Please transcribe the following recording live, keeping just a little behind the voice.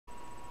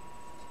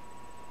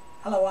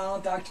Hello all,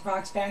 Dr.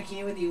 Fox back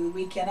here with you, the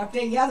weekend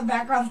update. Yeah, the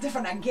background's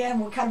different again.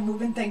 We're kind of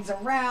moving things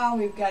around.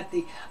 We've got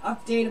the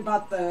update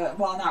about the,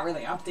 well, not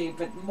really update,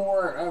 but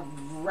more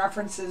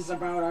references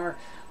about our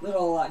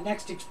little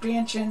next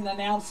expansion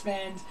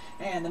announcement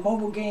and the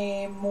mobile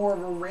game, more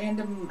of a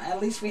random, at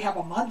least we have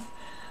a month,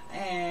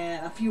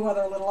 and a few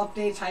other little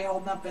updates. How you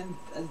holding up in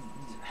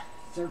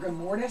Zerga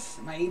Mortis?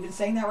 Am I even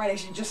saying that right? I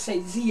should just say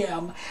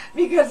ZM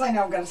because I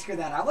know I'm going to screw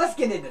that up. Let's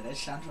get into this,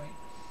 shall we?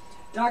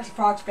 Dr.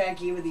 Fox back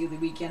here with you, the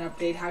weekend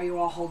update. How are you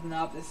all holding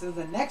up? This is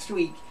the next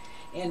week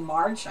in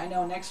March. I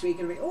know next week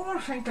it'll be,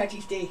 St.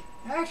 Patty's Day.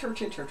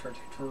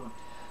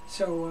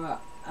 So,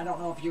 I don't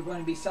know if you're going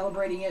to be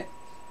celebrating it.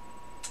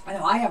 I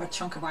know I have a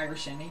chunk of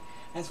Irish in me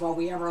as well.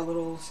 We have our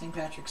little St.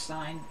 Patrick's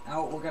sign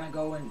out. We're going to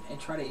go and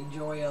try to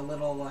enjoy a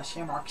little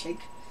shamrock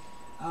shake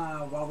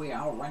while we're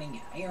out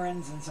running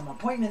errands and some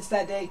appointments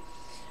that day.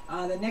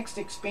 The next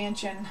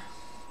expansion,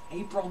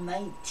 April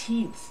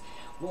 19th.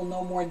 We'll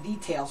know more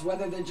details,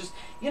 whether they're just,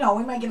 we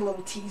might get a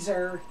little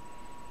teaser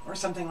or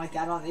something like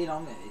that.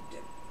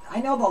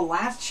 I know the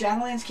last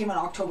Shadowlands came on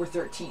October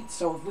 13th,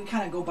 so if we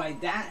kind of go by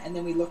that and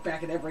then we look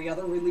back at every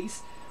other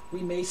release,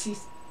 we may see,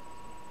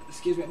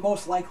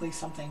 most likely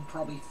something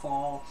probably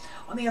fall.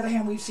 On the other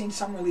hand, we've seen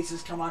some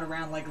releases come out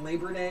around like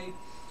Labor Day,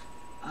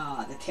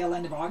 the tail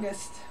end of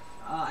August.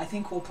 I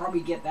think we'll probably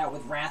get that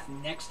with Wrath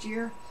next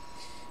year.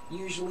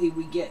 Usually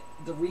we get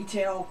the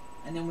retail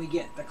and then we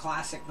get the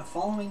classic the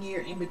following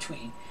year in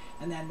between,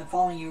 and then the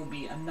following year will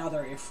be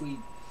another if we,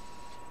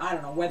 I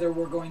don't know whether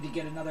we're going to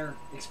get another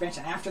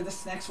expansion after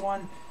this next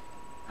one.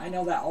 I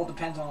know that all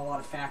depends on a lot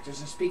of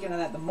factors. And speaking of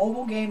that, the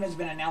mobile game has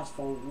been announced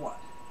for what?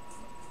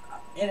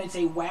 And it's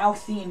a WoW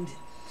themed.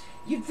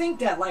 You'd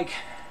think that, like,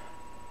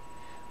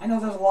 I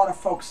know there's a lot of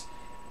folks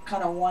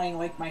kind of wanting,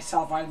 like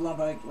myself, I'd love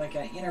an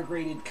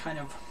integrated kind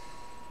of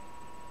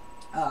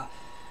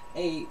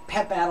a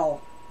pet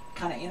battle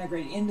kind of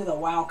integrated into the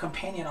WoW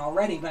companion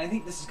already, but I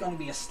think this is going to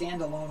be a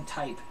standalone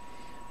type,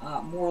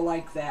 more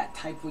like that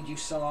type what you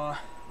saw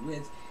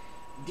with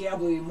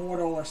Diablo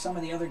Immortal or some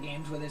of the other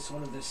games with this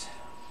sort of this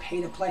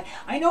pay to play.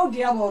 I know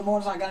Diablo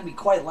Immortal's not going to be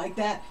quite like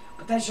that,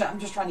 but I'm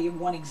just trying to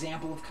give one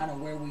example of kind of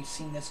where we've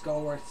seen this go,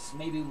 or it's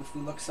maybe if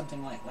we look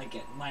something like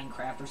at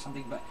Minecraft or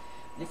something. But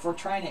if we're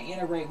trying to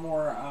integrate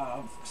more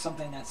of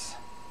something that's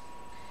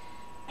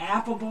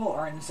appable,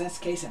 or in this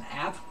case an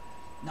app,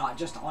 not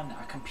just on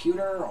a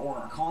computer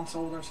or a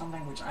console or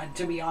something, which,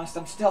 to be honest,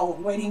 I'm still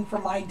waiting for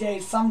my day.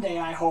 Someday,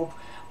 I hope,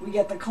 we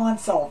get the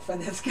console for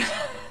this.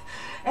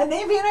 And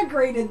they've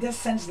integrated this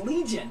since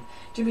Legion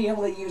to be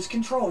able to use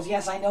controls.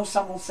 Yes, I know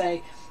some will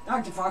say,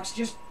 Dr. Fox,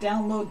 just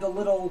download the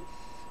little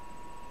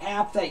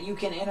app that you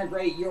can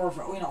integrate your,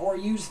 or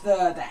use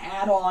the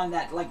add-on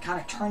that, like, kind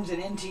of turns it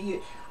into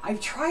you.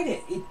 I've tried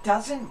it. It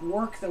doesn't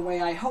work the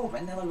way I hope.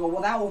 And then they'll go,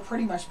 well, that will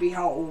pretty much be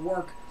how it will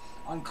work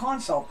on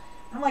console.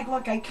 I'm like,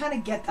 look, I kind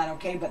of get that,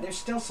 okay, but there's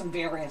still some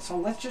variance. So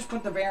let's just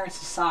put the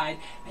variance aside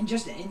and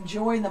just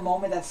enjoy the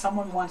moment that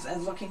someone wants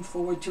and looking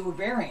forward to a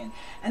variant.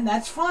 And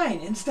that's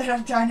fine, instead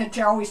of trying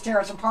to always tear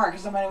us apart,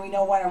 because no matter we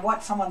know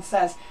what someone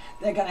says,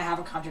 they're going to have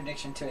a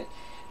contradiction to it.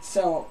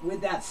 So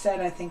with that said,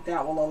 I think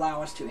that will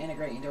allow us to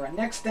integrate into our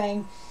next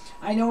thing.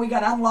 I know we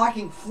got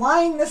unlocking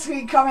flying this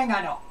week coming.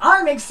 I know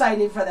I'm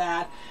excited for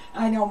that.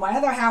 I know my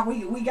other half,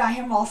 we got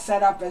him all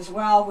set up as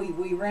well.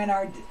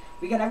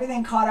 We got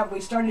everything caught up. We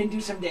started to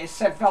do some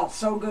days. It felt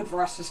so good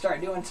for us to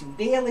start doing some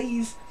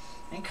dailies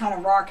and kind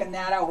of rocking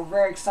that out. We're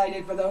very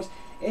excited for those.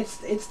 It's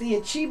the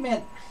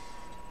achievement,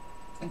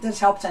 if this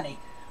helps any,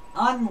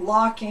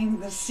 Unlocking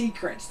the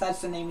Secrets.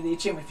 That's the name of the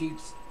achievement. If you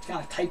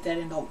kind of type that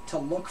in to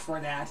look for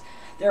that.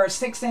 There are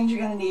 6 things you're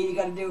going to need. You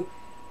got to do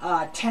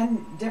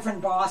 10 different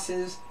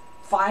bosses,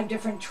 5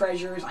 different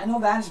treasures. I know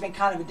that has been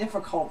kind of a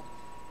difficult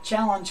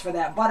challenge for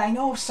that, but I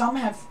know some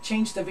have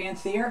changed to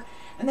Vanthier,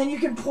 and then you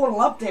can portal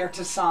up there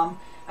to some.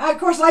 Of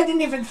course, I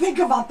didn't even think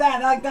about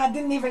that. Like, that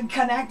didn't even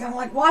connect. I'm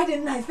like, why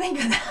didn't I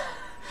think of that?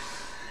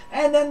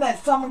 And then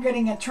that some are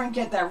getting a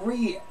trinket that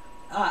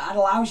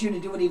allows you to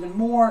do it even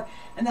more.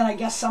 And then I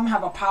guess some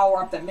have a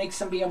power up that makes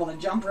them be able to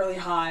jump really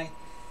high.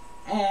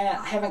 And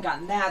I haven't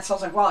gotten that, so I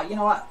was like, well, you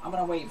know what? I'm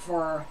gonna wait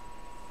for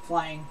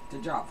flying to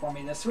drop for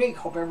me this week.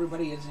 Hope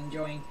everybody is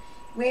enjoying.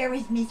 Where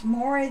is Miss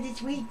Mora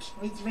this week?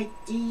 Miss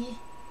Ricky?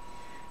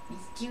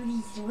 Miss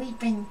Judy's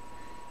weeping.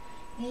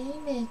 Hey,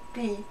 Miss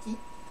Pretty.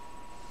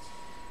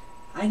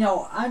 I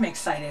know, I'm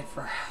excited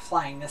for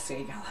flying this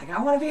week. I'm like,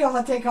 I want to be able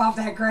to take off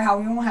that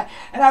Greyhound.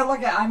 And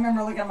I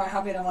remember looking at my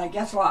hubby and I'm like,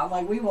 guess what? I'm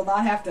like, we will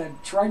not have to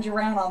trudge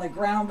around on the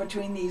ground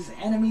between these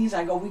enemies.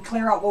 I go, we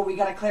clear out what we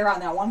got to clear out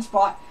in that one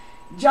spot.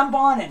 Jump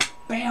on and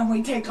bam,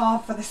 we take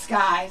off for the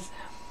skies.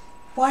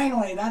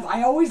 Finally,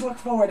 I always look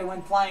forward to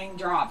when flying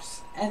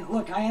drops. And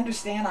look, I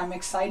understand, I'm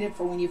excited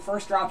for when you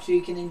first drop so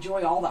you can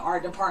enjoy all the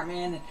art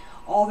department and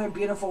all their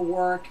beautiful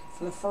work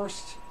for the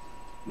first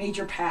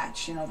major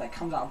patch, that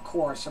comes out, of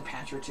course, or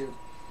patch or two.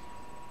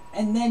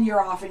 And then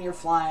you're off and you're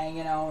flying,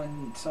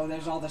 and so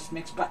there's all this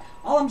mix. But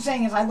all I'm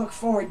saying is I look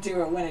forward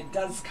to it when it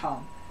does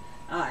come.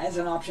 as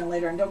an option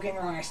later. And don't get me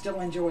wrong, I still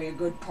enjoy a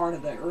good part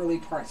of the early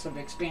parts of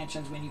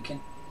expansions when you can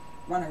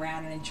run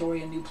around and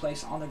enjoy a new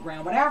place on the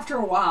ground. But after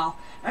a while,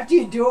 after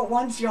you do it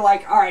once, you're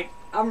like, all right,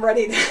 I'm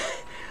ready to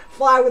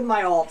fly with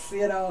my alts,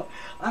 you know.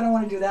 I don't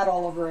want to do that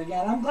all over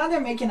again. I'm glad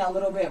they're making it a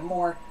little bit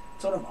more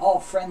sort of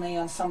alt friendly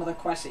on some of the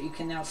quests that you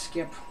can now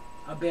skip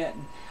a bit.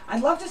 And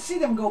I'd love to see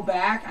them go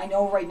back. I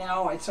know right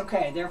now it's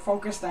okay. They're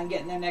focused on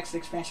getting their next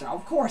expansion.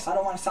 Of course, I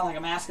don't want to sound like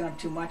I'm asking them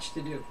too much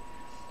to do.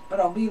 But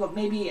it'll be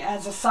maybe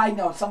as a side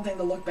note, something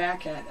to look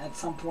back at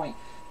some point,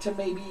 to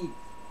maybe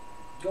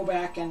go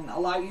back and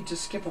allow you to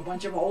skip a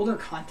bunch of older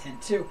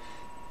content too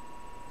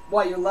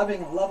while you're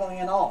leveling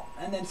and all.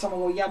 And then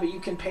someone will go, yeah, but you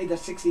can pay the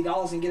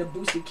 $60 and get a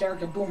boosted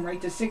character, boom, right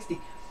to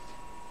 60.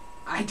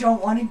 I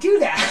don't want to do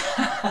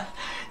that.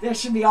 There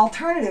should be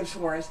alternatives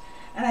for us.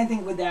 And I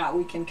think with that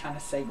we can kind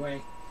of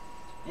segue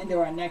into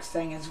our next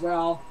thing as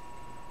well.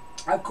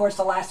 Of course,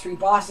 the last 3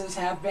 bosses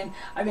I've been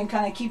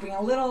kind of keeping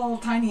a little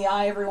tiny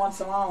eye every once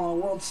in a while on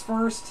the world's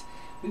first.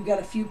 We've got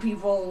a few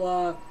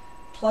people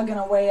plugging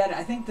away at it.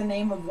 I think the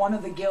name of one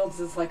of the guilds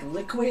is like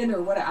Liquid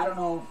or what, I don't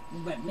know,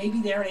 but maybe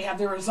they already have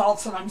the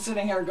results and I'm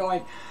sitting here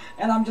going,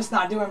 and I'm just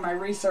not doing my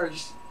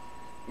research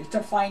to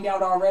find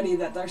out already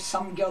that there's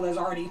some guild that's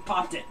already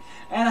popped it,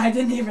 and I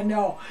didn't even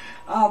know.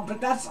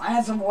 But that's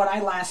as of what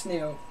I last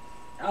knew,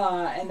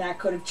 and that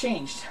could have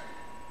changed.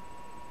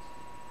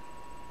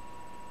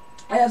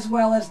 As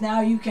well as now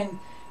you can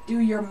do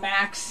your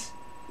max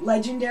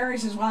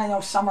legendaries as well. I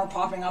know some are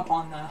popping up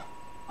on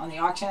the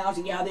auction house.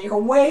 Yeah, they are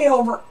way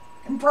over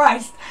in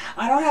price.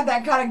 I don't have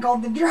that kind of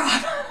gold to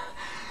drop.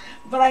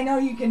 But I know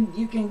you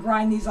can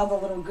grind these other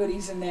little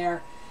goodies in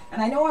there.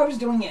 And I know I was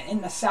doing it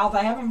in the south.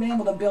 I haven't been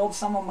able to build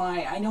some of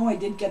my, I know I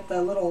did get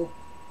the little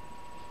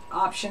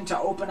option to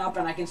open up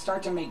and I can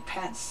start to make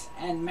pets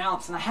and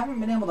mounts, and I haven't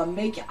been able to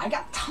make it. I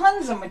got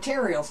tons of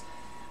materials.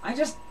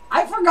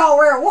 I forgot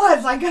where it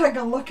was. I gotta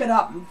go look it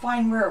up and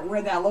find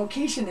where that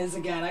location is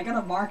again. I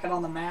gotta mark it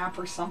on the map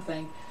or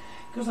something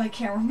because I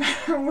can't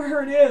remember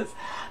where it is.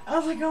 I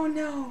was like, oh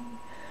no.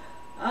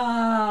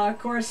 Of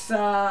course,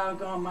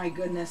 oh my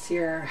goodness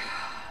here.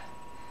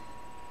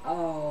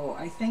 Oh,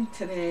 I think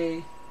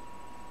today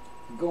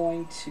I'm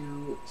going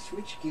to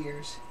switch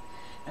gears.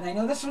 And I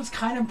know this one's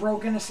kind of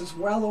broken. This is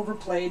well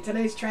overplayed.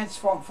 Today's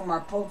transform from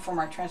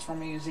our Transform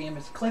Museum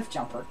is Cliff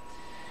Jumper.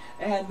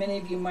 And many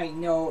of you might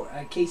know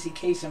Casey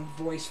Kasem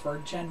voice for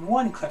Gen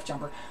 1 Cliff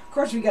Jumper. Of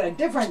course, we got a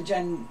different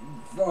Gen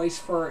voice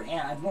for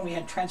when we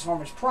had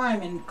Transformers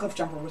Prime, and Cliff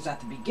Jumper was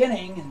at the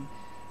beginning, and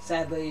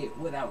sadly,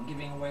 without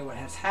giving away what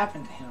has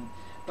happened to him.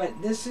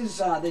 But this is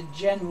the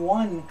Gen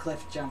 1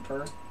 Cliff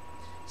Jumper.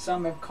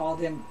 Some have called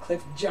him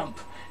Cliff Jump.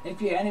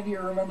 If any of you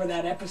remember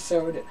that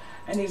episode,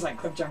 and he's like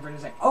Cliff Jumper, and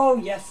he's like, oh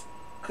yes,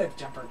 Cliff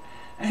Jumper.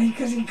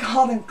 Because he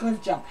called him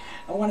Cliff Jump,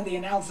 and one of the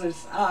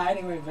announcers.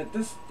 Anyway, but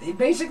this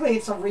basically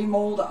it's a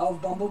remold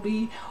of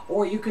Bumblebee,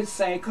 or you could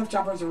say Cliff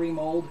Jumper is a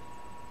remold.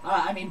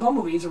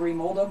 Bumblebee is a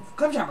remold of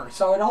Cliff Jumper.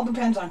 So it all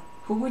depends on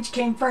which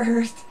came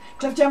first,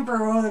 Cliff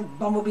Jumper or the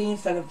Bumblebee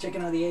instead of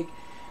chicken or the egg.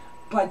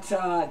 But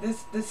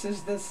this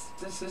is.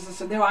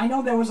 I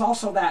know there was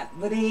also that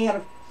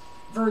little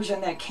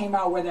version that came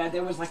out where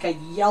there was like a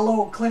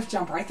yellow Cliff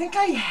Jumper. I think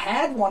I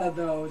had one of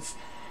those.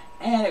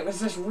 And it was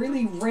this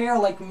really rare,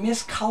 like,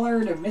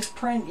 miscolored or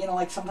misprint. You know,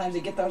 like, sometimes they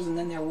get those and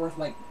then they're worth,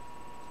 like,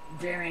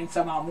 varying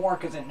somehow more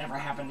because it never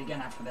happened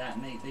again after that.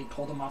 And they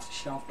pulled them off the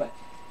shelf. But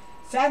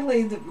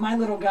sadly, my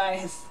little guy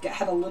has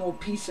had a little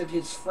piece of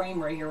his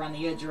frame right here on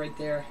the edge right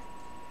there.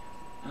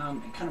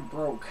 It kind of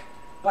broke.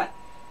 But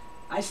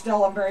I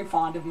still am very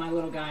fond of my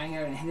little guy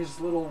here. And his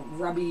little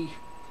rubby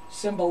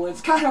symbol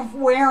is kind of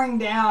wearing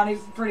down. He's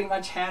pretty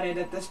much had it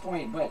at this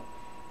point. But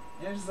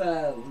there's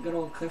a good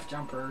old Cliff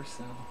Jumper,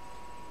 so...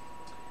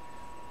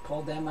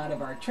 pulled them out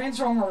of our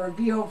Transformer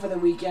review for the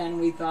weekend.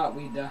 We thought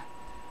we'd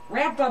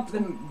wrap up the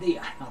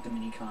not the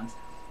mini cons,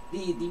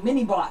 the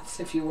mini bots,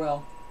 if you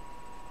will,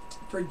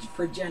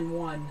 for Gen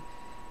 1.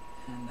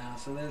 And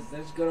so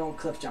there's good old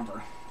Cliff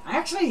Jumper. I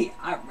actually,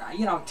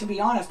 to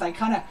be honest, I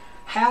kind of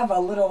have a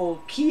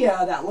little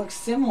Kia that looks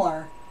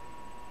similar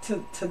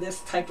to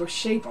this type of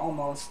shape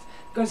almost,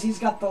 because he's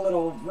got the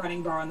little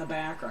running bar on the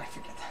back, or I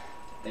forget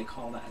what they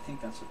call that. I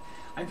think that's what,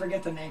 I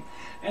forget the name.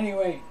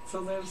 Anyway, so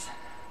there's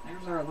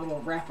our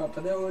little wrap up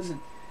of those, and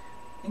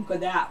I think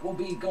with that we'll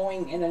be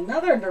going in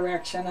another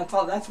direction.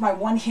 That's my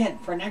one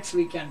hint for next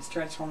weekend's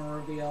Transformer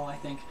reveal, I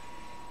think.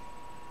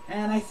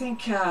 And I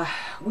think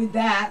with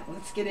that,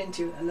 let's get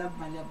into I love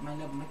my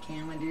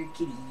calendar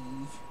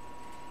kitties.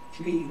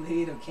 3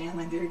 little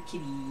calendar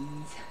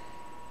kitties.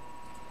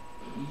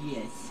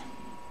 Yes.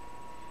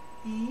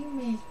 Hey,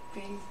 Miss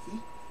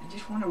Percy. I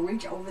just want to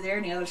reach over there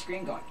in the other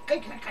screen going.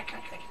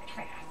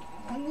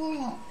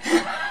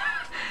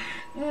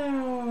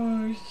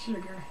 Oh,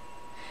 sugar.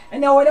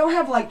 And no, I don't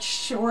have like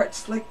short,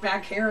 slick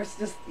back hair. It's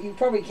just, you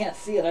probably can't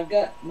see it. I've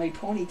got my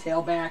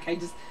ponytail back. I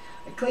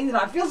cleaned it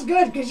up. It feels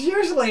good because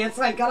usually it's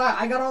like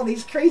I got all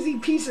these crazy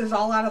pieces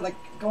all out of the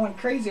going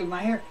crazy with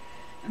my hair,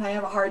 and I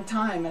have a hard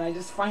time. And I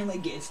just starting to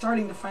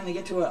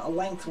get to a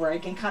length where I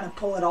can kind of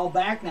pull it all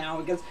back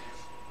now, because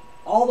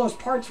all those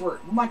parts were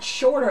much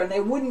shorter and they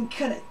wouldn't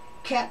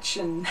catch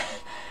and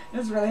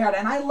It's really hard.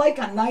 And I like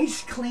a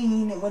nice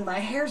clean, when my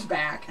hair's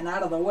back and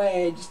out of the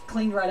way, it just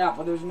cleaned right up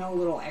where there's no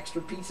little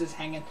extra pieces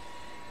hanging.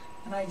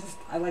 And I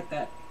like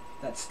that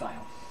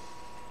style.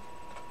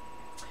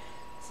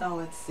 So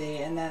let's see,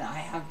 and then I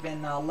have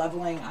been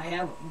leveling. I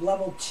have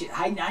leveled.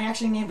 I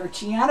actually named her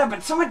Chiana,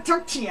 but someone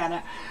took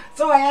Chiana,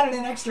 so I added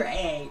an extra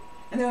A,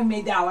 and then we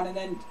made that one. And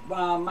then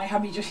my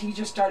hubby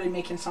just started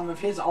making some of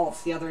his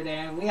alts the other day,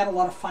 and we had a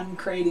lot of fun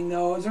creating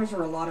those. Those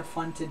were a lot of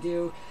fun to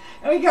do,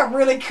 and we got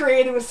really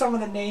creative with some of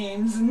the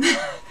names, and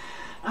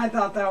I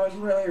thought that was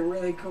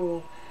really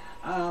cool.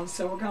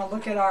 So we're gonna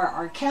look at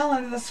our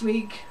calendar this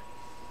week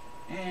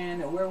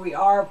and where we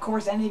are. Of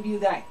course, any of you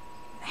that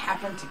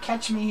happen to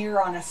catch me here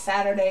on a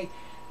Saturday,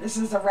 this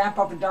is the wrap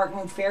up of Dark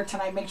Moon Fair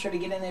tonight. Make sure to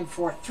get in there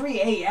before 3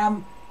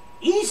 a.m.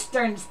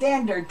 Eastern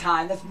Standard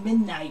Time. That's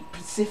midnight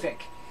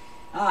Pacific,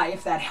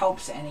 if that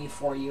helps any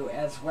for you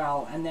as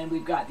well. And then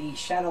we've got the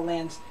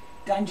Shadowlands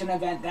dungeon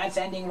event that's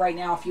ending right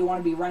now. If you want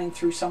to be running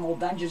through some old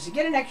dungeons to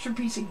get an extra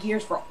piece of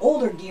gears for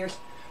older gears,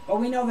 but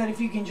we know that if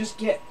you can just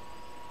get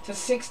to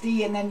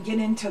 60 and then get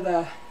into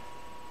the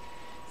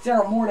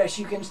Zero Mortis,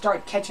 you can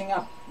start catching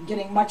up,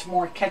 getting much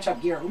more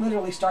catch-up gear,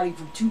 literally starting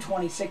from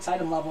 226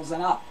 item levels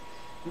and up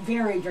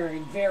very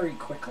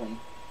quickly.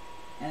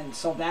 And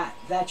so that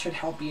should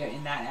help you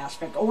in that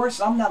aspect. Or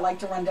some that like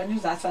to run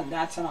dungeons, that's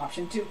an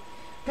option too.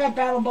 Pet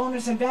Battle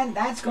Bonus Event,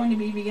 that's going to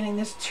be beginning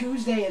this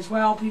Tuesday as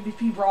well.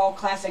 PvP Brawl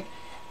Classic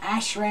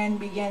Ashran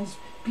begins.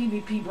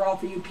 PvP Brawl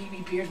for you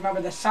PvPers.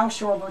 Remember the South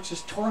Shore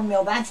versus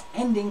Tormill, that's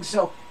ending.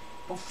 So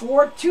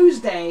before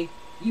Tuesday,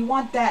 you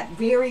want that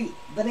very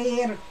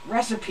rare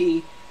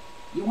recipe.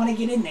 You want to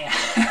get in there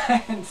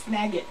and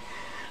snag it,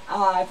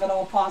 if at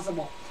all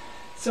possible.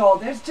 So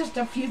there's just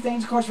a few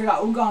things. Of course, we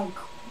got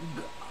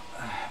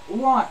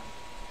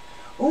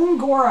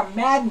Ungora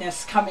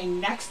Madness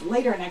coming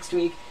later next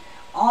week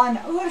on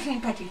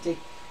St. Patrick's Day.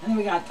 And then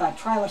we got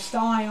Trial of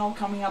Style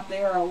coming up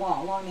there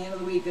along the end of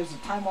the week. There's a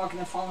Time Walk in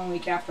the following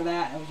week after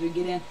that. As we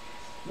get in,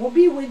 we'll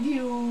be with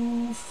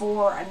you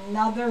for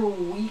another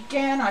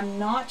weekend. I'm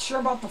not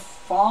sure about the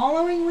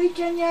following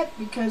weekend yet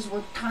because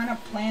we're kind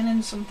of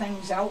planning some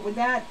things out with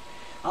that.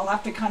 I'll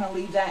have to kind of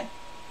leave that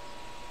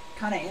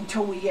kind of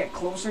until we get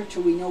closer,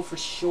 till we know for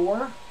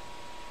sure.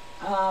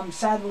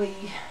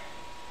 Sadly,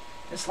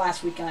 this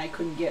last weekend I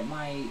couldn't get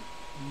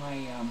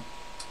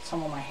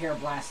some of my hair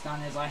blast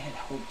done as I had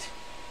hoped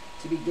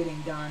to be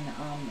getting done.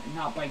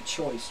 Not by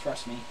choice,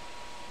 trust me.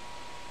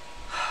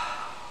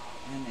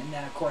 And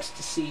then, of course,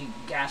 to see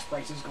gas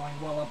prices going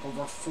well up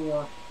over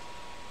 $4+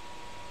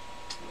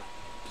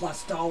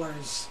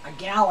 a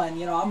gallon,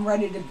 you know, I'm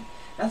ready to.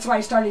 That's why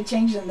I started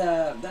changing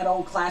that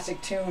old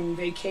classic tune,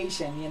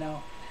 Vacation. You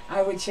know,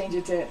 I would change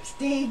it to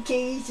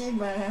Staycation,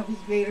 my hubby's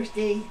greater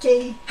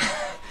staycation.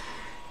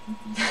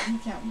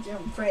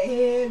 Jump for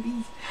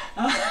heavies.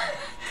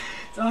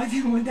 So I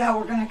think with that,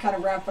 we're gonna kind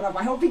of wrap it up.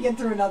 I hope you get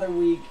through another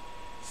week.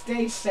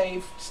 Stay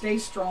safe, stay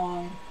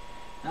strong.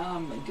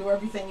 Do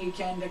everything you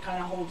can to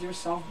kind of hold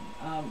yourself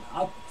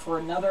up for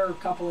another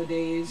couple of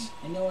days.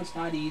 I know it's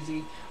not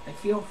easy. I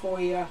feel for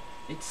you.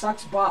 It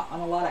sucks butt on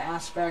a lot of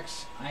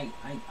aspects. I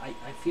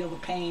feel the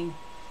pain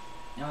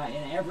in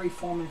every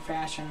form and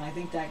fashion. I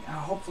think that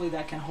hopefully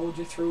that can hold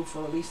you through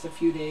for at least a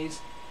few days.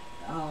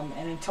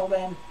 And until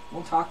then,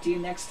 we'll talk to you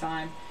next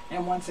time.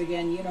 And once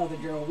again, you know the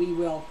drill. We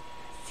will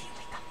see you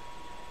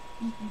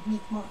later.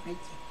 Meet more.